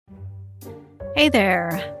Hey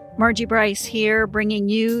there, Margie Bryce here, bringing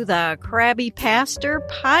you the Krabby Pastor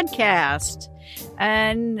podcast.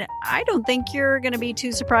 And I don't think you're going to be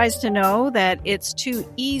too surprised to know that it's too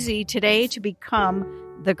easy today to become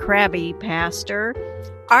the Krabby Pastor.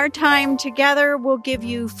 Our time together will give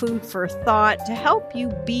you food for thought to help you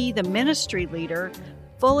be the ministry leader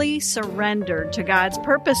fully surrendered to God's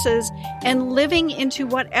purposes and living into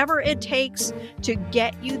whatever it takes to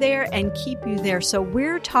get you there and keep you there. So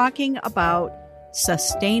we're talking about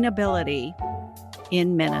sustainability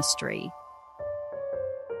in ministry.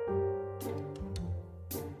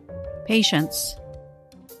 Patience.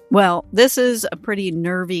 Well, this is a pretty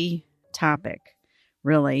nervy topic,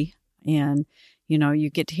 really. And, you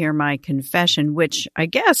get to hear my confession, which I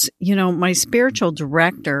guess, my spiritual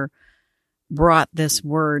director brought this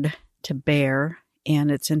word to bear.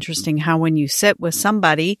 And it's interesting how when you sit with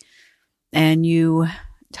somebody and you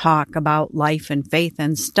talk about life and faith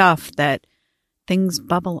and stuff, that things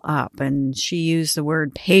bubble up. And she used the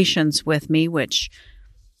word patience with me, which,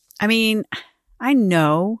 I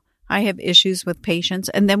know I have issues with patience.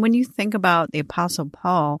 And then when you think about the Apostle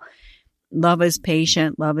Paul, love is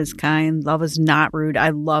patient, love is kind, love is not rude. I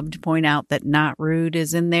love to point out that not rude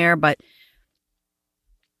is in there, but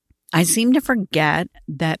I seem to forget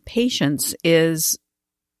that patience is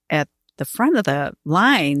at the front of the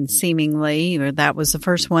line, seemingly, or that was the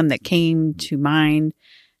first one that came to mind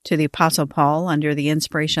to the Apostle Paul under the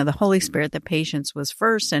inspiration of the Holy Spirit, that patience was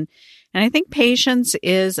first. And I think patience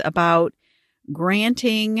is about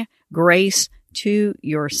granting grace to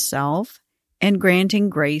yourself and granting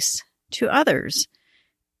grace to others.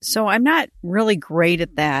 So I'm not really great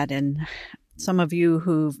at that. And some of you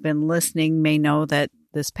who've been listening may know that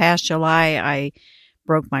this past July, I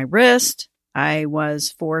broke my wrist. I was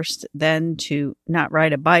forced then to not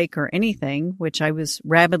ride a bike or anything, which I was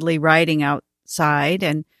rapidly riding outside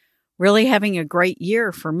and really having a great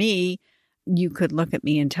year for me. You could look at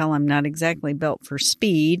me and tell I'm not exactly built for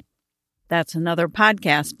speed. That's another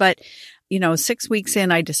podcast. But, 6 weeks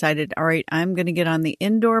in, I decided, all right, I'm going to get on the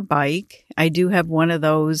indoor bike. I do have one of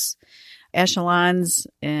those echelons,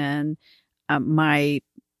 and my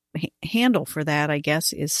handle for that, I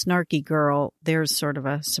guess, is Snarky Girl. There's sort of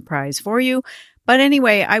a surprise for you. But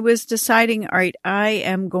anyway, I was deciding, all right, I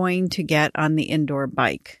am going to get on the indoor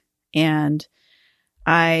bike. And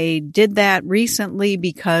I did that recently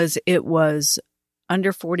because it was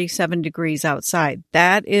under 47 degrees outside.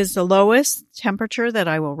 That is the lowest temperature that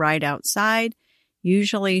I will ride outside.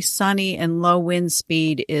 Usually sunny and low wind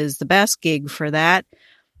speed is the best gig for that.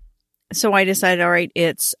 So I decided, all right,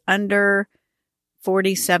 it's under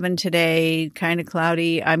 47 today, kind of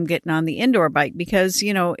cloudy. I'm getting on the indoor bike because,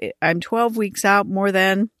 I'm 12 weeks out more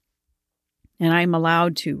than, and I'm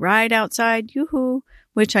allowed to ride outside, yoo-hoo,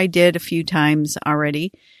 which I did a few times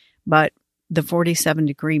already, but the 47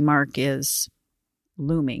 degree mark is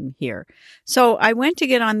looming here. So I went to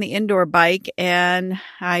get on the indoor bike, and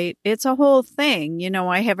it's a whole thing.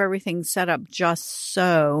 I have everything set up just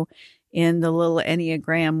so in the little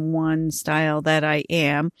Enneagram 1 style that I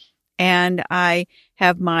am. And I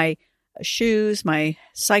have my shoes, my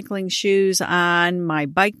cycling shoes on, my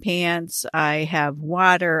bike pants. I have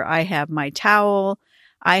water. I have my towel.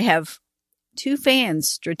 I have 2 fans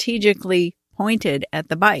strategically pointed at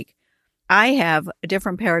the bike. I have a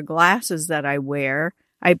different pair of glasses that I wear.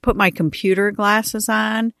 I put my computer glasses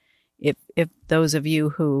on. If those of you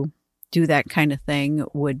who do that kind of thing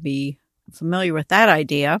would be familiar with that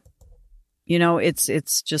idea.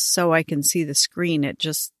 It's just so I can see the screen at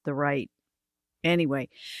just the right. Anyway,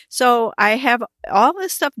 so I have all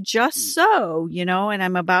this stuff just so, and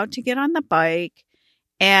I'm about to get on the bike,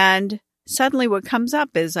 and suddenly what comes up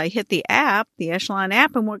is I hit the app, the Echelon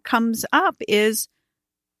app, and what comes up is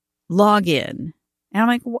log in. And I'm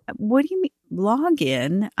like, what do you mean log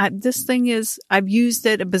in? This thing is, I've used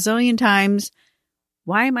it a bazillion times.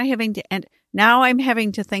 Why am I having to, and now I'm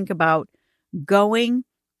having to think about going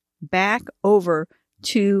back over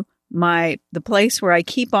to the place where I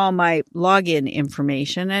keep all my login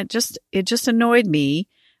information. It just annoyed me.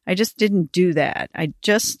 I just didn't do that. I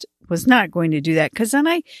just was not going to do that, because then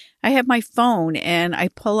I have my phone and I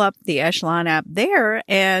pull up the Echelon app there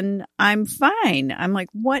and I'm fine. I'm like,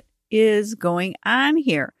 what is going on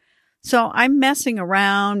here? So I'm messing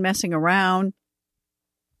around.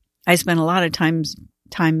 I spent a lot of time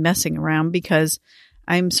messing around because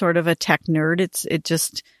I'm sort of a tech nerd. It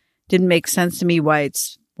just didn't make sense to me why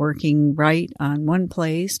it's working right on one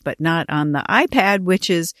place, but not on the iPad, which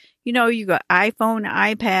is, you got iPhone,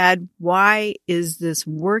 iPad. Why is this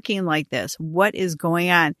working like this? What is going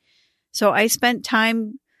on? So I spent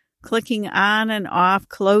time clicking on and off,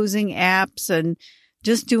 closing apps and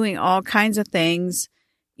just doing all kinds of things,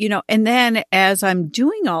 and then as I'm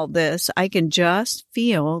doing all this, I can just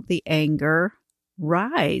feel the anger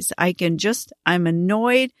rise. I'm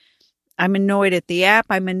annoyed. I'm annoyed at the app.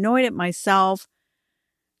 I'm annoyed at myself.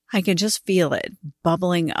 I can just feel it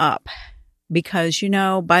bubbling up because,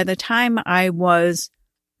 by the time I was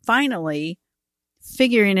finally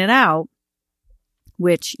figuring it out,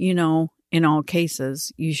 which, in all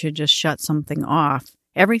cases, you should just shut something off.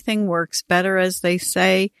 Everything works better, as they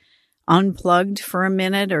say, unplugged for a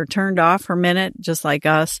minute or turned off for a minute, just like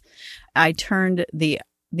us. I turned the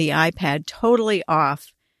iPad totally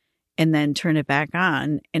off and then turned it back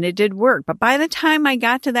on, and it did work. But by the time I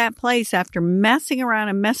got to that place, after messing around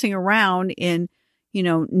in,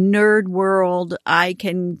 nerd world, I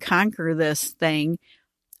can conquer this thing,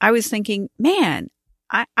 I was thinking, man,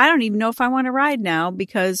 I don't even know if I want to ride now,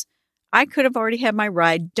 because I could have already had my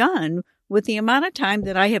ride done with the amount of time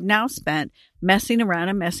that I have now spent messing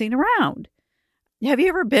around. Have you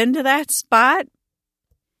ever been to that spot?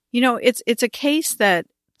 It's a case that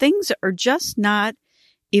things are just not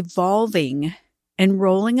evolving and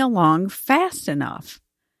rolling along fast enough.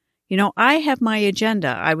 I have my agenda.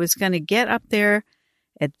 I was going to get up there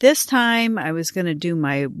at this time. I was going to do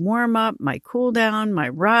my warm up, my cool down, my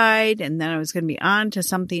ride, and then I was going to be on to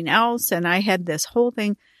something else. And I had this whole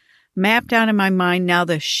thing mapped out in my mind. Now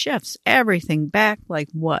this shifts everything back like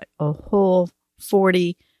what? A whole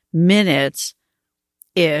 40 minutes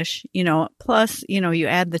ish, plus, you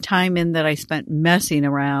add the time in that I spent messing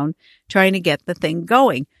around trying to get the thing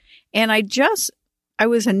going. And I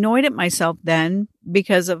was annoyed at myself then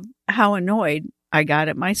because of how annoyed I got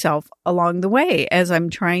at myself along the way as I'm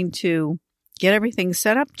trying to get everything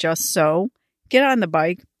set up just so, get on the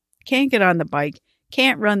bike, can't get on the bike,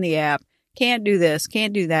 can't run the app, can't do this,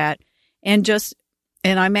 can't do that. And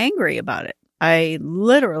I'm angry about it. I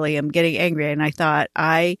literally am getting angry. And I thought,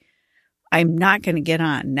 I'm not going to get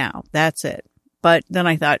on now. That's it. But then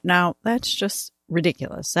I thought, no, that's just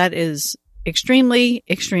ridiculous. That is extremely,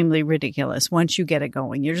 extremely ridiculous. Once you get it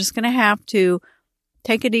going, you're just going to have to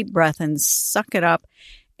take a deep breath and suck it up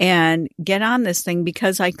and get on this thing,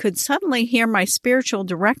 because I could suddenly hear my spiritual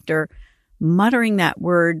director muttering that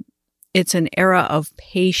word. It's an era of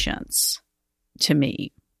patience to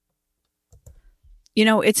me.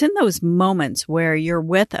 It's in those moments where you're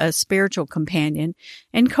with a spiritual companion,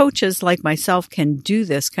 and coaches like myself can do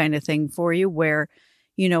this kind of thing for you where,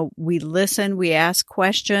 we listen, we ask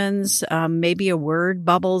questions, maybe a word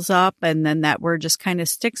bubbles up and then that word just kind of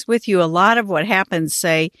sticks with you. A lot of what happens,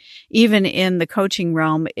 say, even in the coaching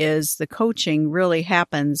realm, is the coaching really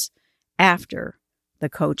happens after the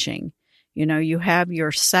coaching. You have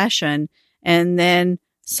your session, and then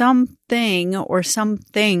something or some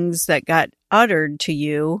things that got uttered to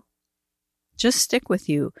you just stick with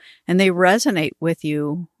you, and they resonate with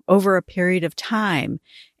you over a period of time.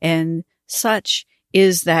 And such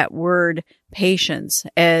is that word patience,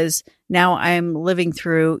 as now I'm living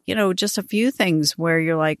through, just a few things where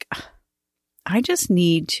you're like, I just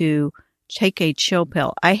need to take a chill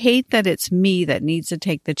pill. I hate that it's me that needs to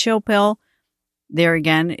take the chill pill. There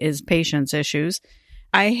again is patience issues.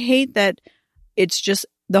 I hate that it's just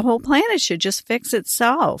the whole planet should just fix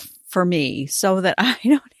itself for me so that I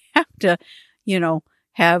don't have to,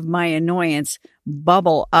 have my annoyance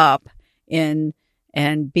bubble up and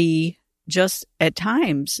be just at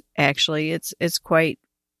times, actually, it's quite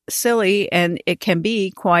silly, and it can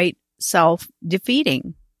be quite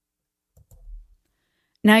self-defeating.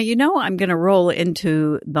 Now, I'm going to roll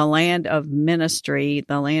into the land of ministry,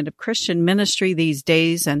 the land of Christian ministry these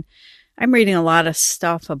days, and I'm reading a lot of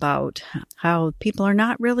stuff about how people are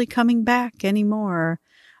not really coming back anymore.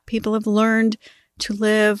 People have learned to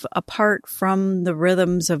live apart from the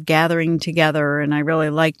rhythms of gathering together. And I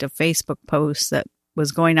really liked a Facebook post that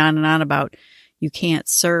was going on and on about you can't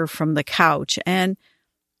serve from the couch. And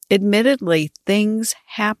admittedly, things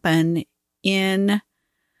happen in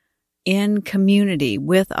community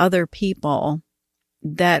with other people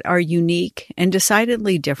that are unique and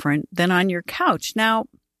decidedly different than on your couch. Now,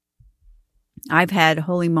 I've had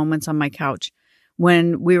holy moments on my couch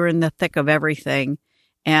when we were in the thick of everything,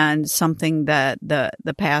 and something that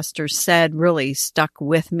the pastor said really stuck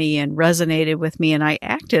with me and resonated with me, and I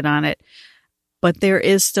acted on it. But there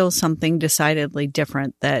is still something decidedly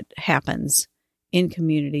different that happens in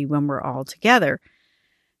community when we're all together.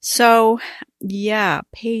 So, yeah,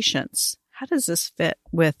 patience. How does this fit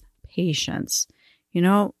with patience?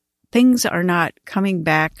 Things are not coming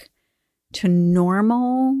back to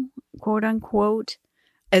normal, quote unquote,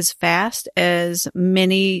 as fast as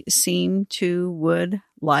many seem to would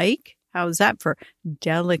like. How's that for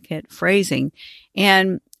delicate phrasing?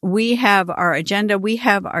 And we have our agenda, we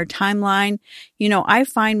have our timeline. I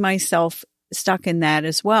find myself stuck in that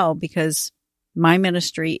as well, because my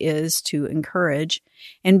ministry is to encourage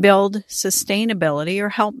and build sustainability, or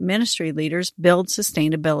help ministry leaders build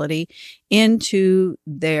sustainability into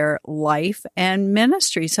their life and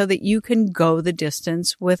ministry so that you can go the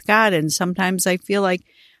distance with God. And sometimes I feel like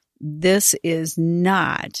this is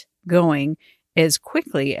not going as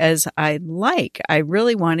quickly as I'd like. I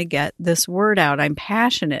really want to get this word out. I'm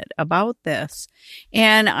passionate about this.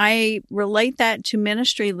 And I relate that to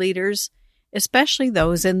ministry leaders, especially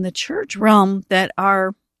those in the church realm that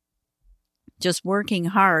are just working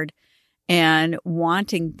hard and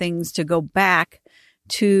wanting things to go back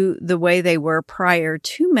to the way they were prior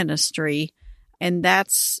to ministry. And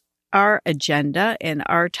that's our agenda and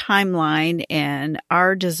our timeline and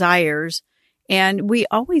our desires. And we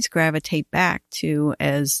always gravitate back to,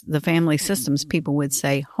 as the family systems people would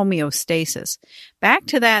say, homeostasis. Back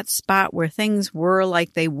to that spot where things were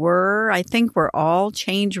like they were. I think we're all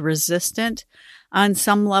change resistant on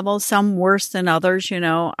some level, some worse than others.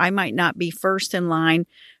 I might not be first in line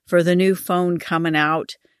for the new phone coming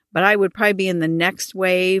out, but I would probably be in the next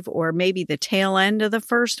wave, or maybe the tail end of the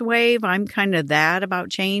first wave. I'm kind of that about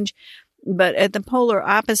change. But at the polar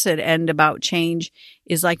opposite end about change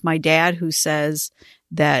is like my dad, who says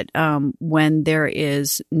that when there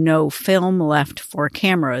is no film left for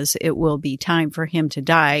cameras, it will be time for him to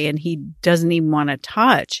die. And he doesn't even want to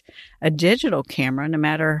touch a digital camera, no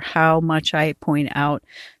matter how much I point out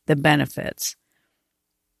the benefits.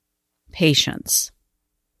 Patience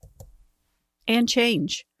and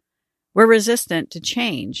change. We're resistant to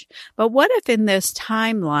change. But what if in this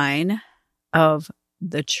timeline of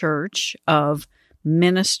the church, of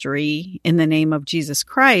ministry in the name of Jesus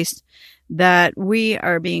Christ, that we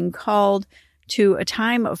are being called to a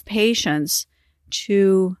time of patience,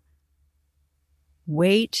 to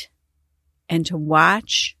wait and to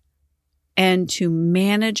watch and to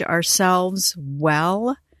manage ourselves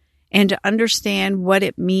well, and to understand what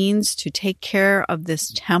it means to take care of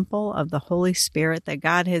this temple of the Holy Spirit that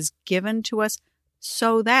God has given to us,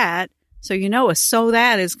 so that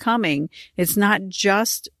is coming. It's not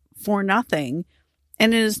just for nothing,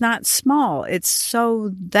 and it is not small. It's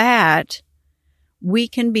so that we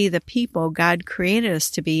can be the people God created us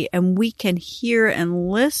to be, and we can hear and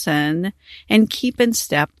listen and keep in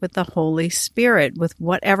step with the Holy Spirit, with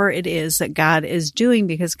whatever it is that God is doing,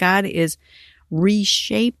 because God is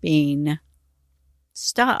reshaping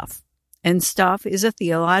stuff. And stuff is a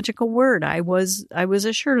theological word. I was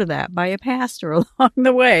assured of that by a pastor along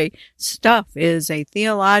the way. Stuff is a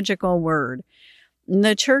theological word. And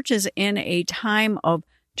the church is in a time of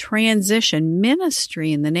transition.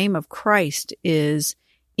 Ministry in the name of Christ is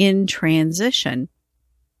in transition.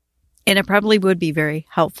 And it probably would be very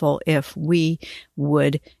helpful if we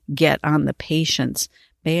would get on the patience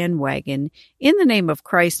bandwagon in the name of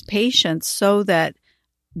Christ, patience, so that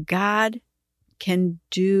God can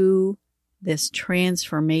do this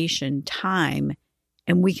transformation time,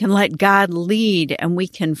 and we can let God lead, and we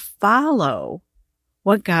can follow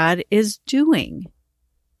what God is doing.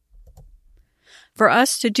 For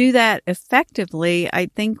us to do that effectively, I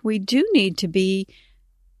think we do need to be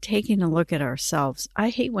taking a look at ourselves. I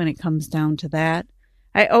hate when it comes down to that.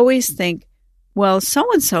 I always think, well,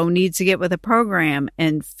 so-and-so needs to get with a program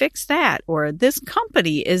and fix that, or this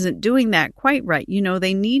company isn't doing that quite right.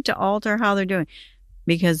 They need to alter how they're doing.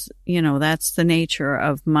 Because, that's the nature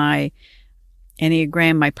of my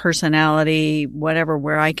Enneagram, my personality, whatever,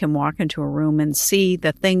 where I can walk into a room and see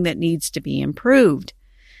the thing that needs to be improved.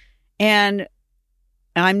 And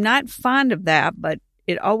I'm not fond of that, but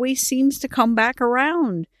it always seems to come back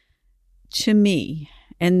around to me,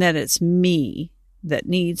 and that it's me that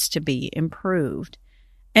needs to be improved.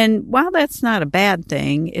 And while that's not a bad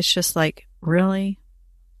thing, it's just like, really?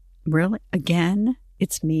 Again?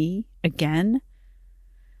 It's me again?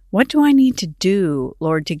 What do I need to do,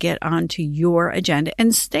 Lord, to get onto your agenda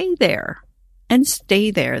and stay there?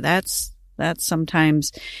 That's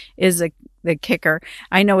sometimes is the kicker.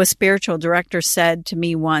 I know a spiritual director said to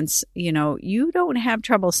me once, you don't have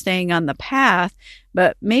trouble staying on the path,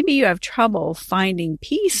 but maybe you have trouble finding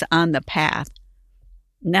peace on the path.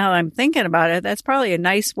 Now I'm thinking about it, that's probably a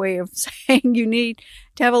nice way of saying you need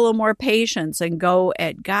to have a little more patience and go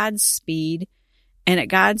at God's speed and at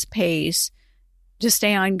God's pace, to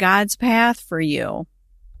stay on God's path for you.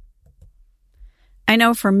 I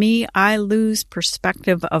know for me, I lose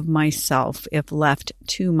perspective of myself if left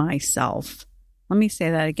to myself. Let me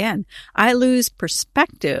say that again. I lose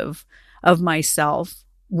perspective of myself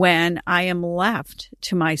when I am left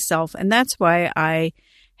to myself. And that's why I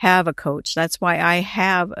have a coach. That's why I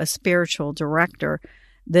have a spiritual director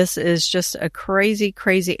This is just a crazy,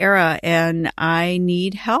 crazy era, and I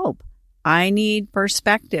need help. I need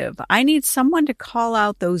perspective. I need someone to call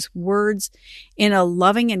out those words in a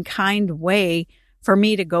loving and kind way for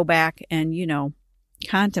me to go back and,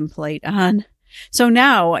 contemplate on. So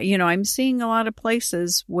now, I'm seeing a lot of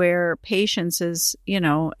places where patience is,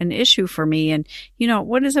 an issue for me. And,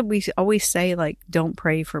 what is it we always say, like, don't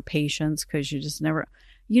pray for patience because you just never,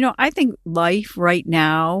 I think life right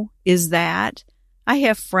now is that. I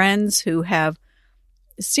have friends who have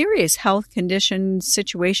serious health condition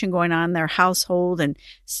situation going on in their household, and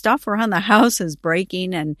stuff around the house is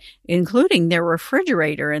breaking, and including their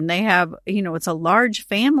refrigerator. And they have, it's a large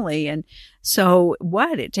family. And so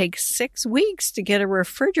it takes 6 weeks to get a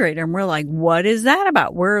refrigerator. And we're like, what is that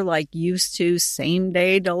about? We're like used to same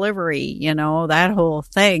day delivery, that whole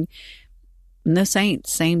thing. And this ain't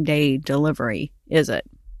same day delivery, is it?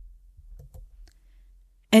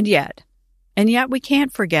 And yet we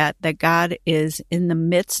can't forget that God is in the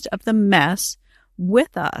midst of the mess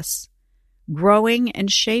with us, growing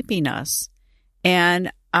and shaping us.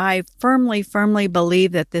 And I firmly, firmly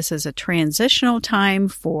believe that this is a transitional time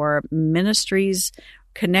for ministries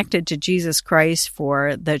connected to Jesus Christ,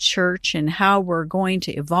 for the church, and how we're going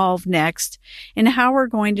to evolve next, and how we're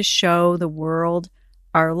going to show the world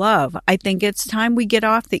our love. I think it's time we get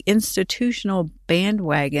off the institutional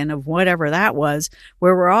bandwagon of whatever that was,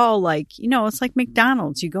 where we're all like, it's like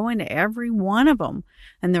McDonald's. You go into every one of them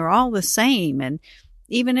and they're all the same. And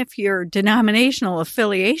even if your denominational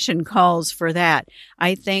affiliation calls for that,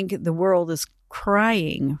 I think the world is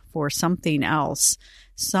crying for something else,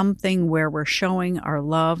 something where we're showing our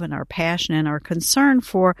love and our passion and our concern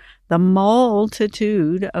for the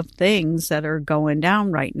multitude of things that are going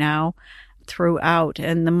down right now throughout,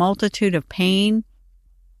 and the multitude of pain.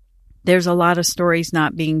 There's a lot of stories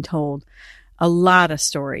not being told,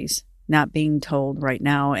 right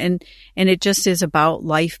now. And it just is about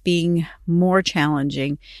life being more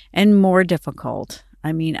challenging and more difficult.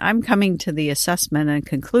 I mean, I'm coming to the assessment and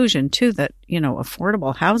conclusion too that,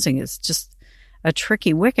 affordable housing is just a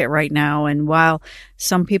tricky wicket right now. And while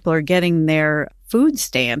some people are getting their food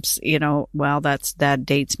stamps, that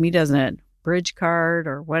dates me, doesn't it? Bridge card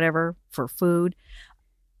or whatever for food.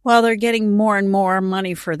 Well, they're getting more and more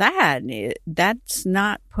money for that. That's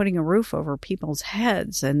not putting a roof over people's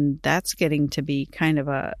heads, and that's getting to be kind of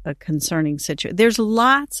a concerning situation. There's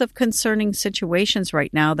lots of concerning situations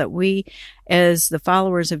right now that we, as the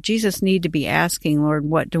followers of Jesus, need to be asking, Lord,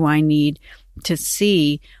 what do I need to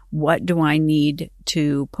see? What do I need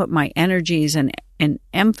to put my energies and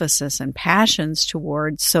emphasis and passions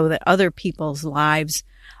towards so that other people's lives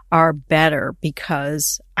are better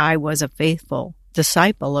because I was a faithful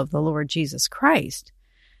disciple of the Lord Jesus Christ?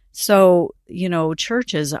 So,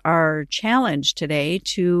 churches are challenged today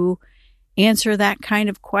to answer that kind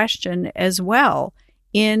of question as well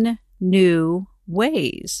in new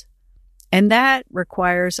ways. And that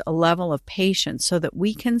requires a level of patience so that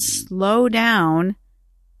we can slow down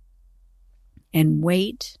and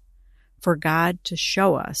wait for God to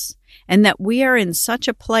show us, and that we are in such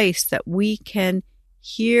a place that we can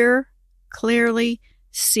hear clearly,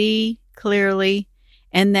 see clearly,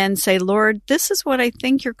 and then say, Lord, this is what I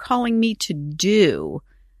think you're calling me to do.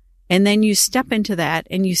 And then you step into that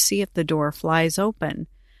and you see if the door flies open.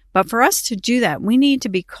 But for us to do that, we need to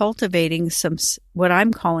be cultivating some, what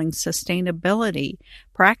I'm calling sustainability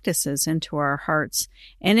practices into our hearts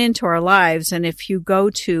and into our lives. And if you go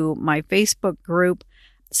to my Facebook group,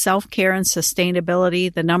 Self-Care and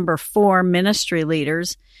Sustainability, the number 4 ministry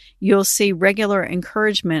leaders, you'll see regular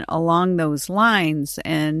encouragement along those lines.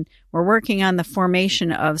 And we're working on the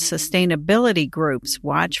formation of sustainability groups.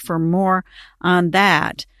 Watch for more on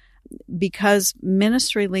that, because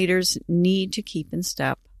ministry leaders need to keep in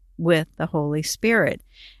step with the Holy Spirit.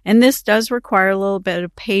 And this does require a little bit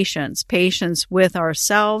of patience with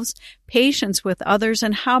ourselves, patience with others.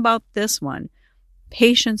 And how about this one?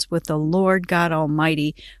 Patience with the Lord God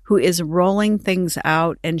Almighty, who is rolling things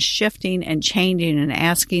out and shifting and changing and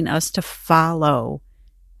asking us to follow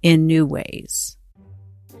in new ways.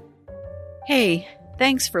 Hey,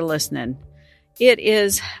 thanks for listening. It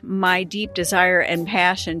is my deep desire and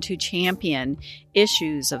passion to champion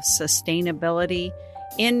issues of sustainability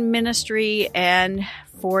in ministry and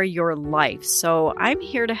for your life. So I'm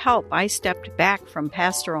here to help. I stepped back from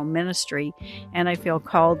pastoral ministry, and I feel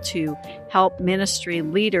called to help ministry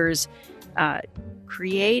leaders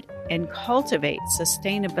create and cultivate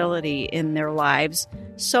sustainability in their lives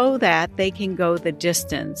so that they can go the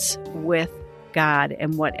distance with God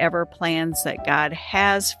and whatever plans that God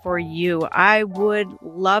has for you. I would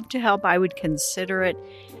love to help. I would consider it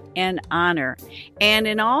an honor. And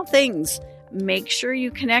in all things, make sure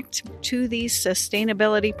you connect to these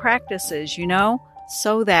sustainability practices,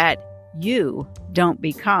 so that you don't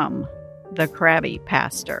become the crabby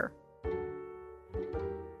pastor.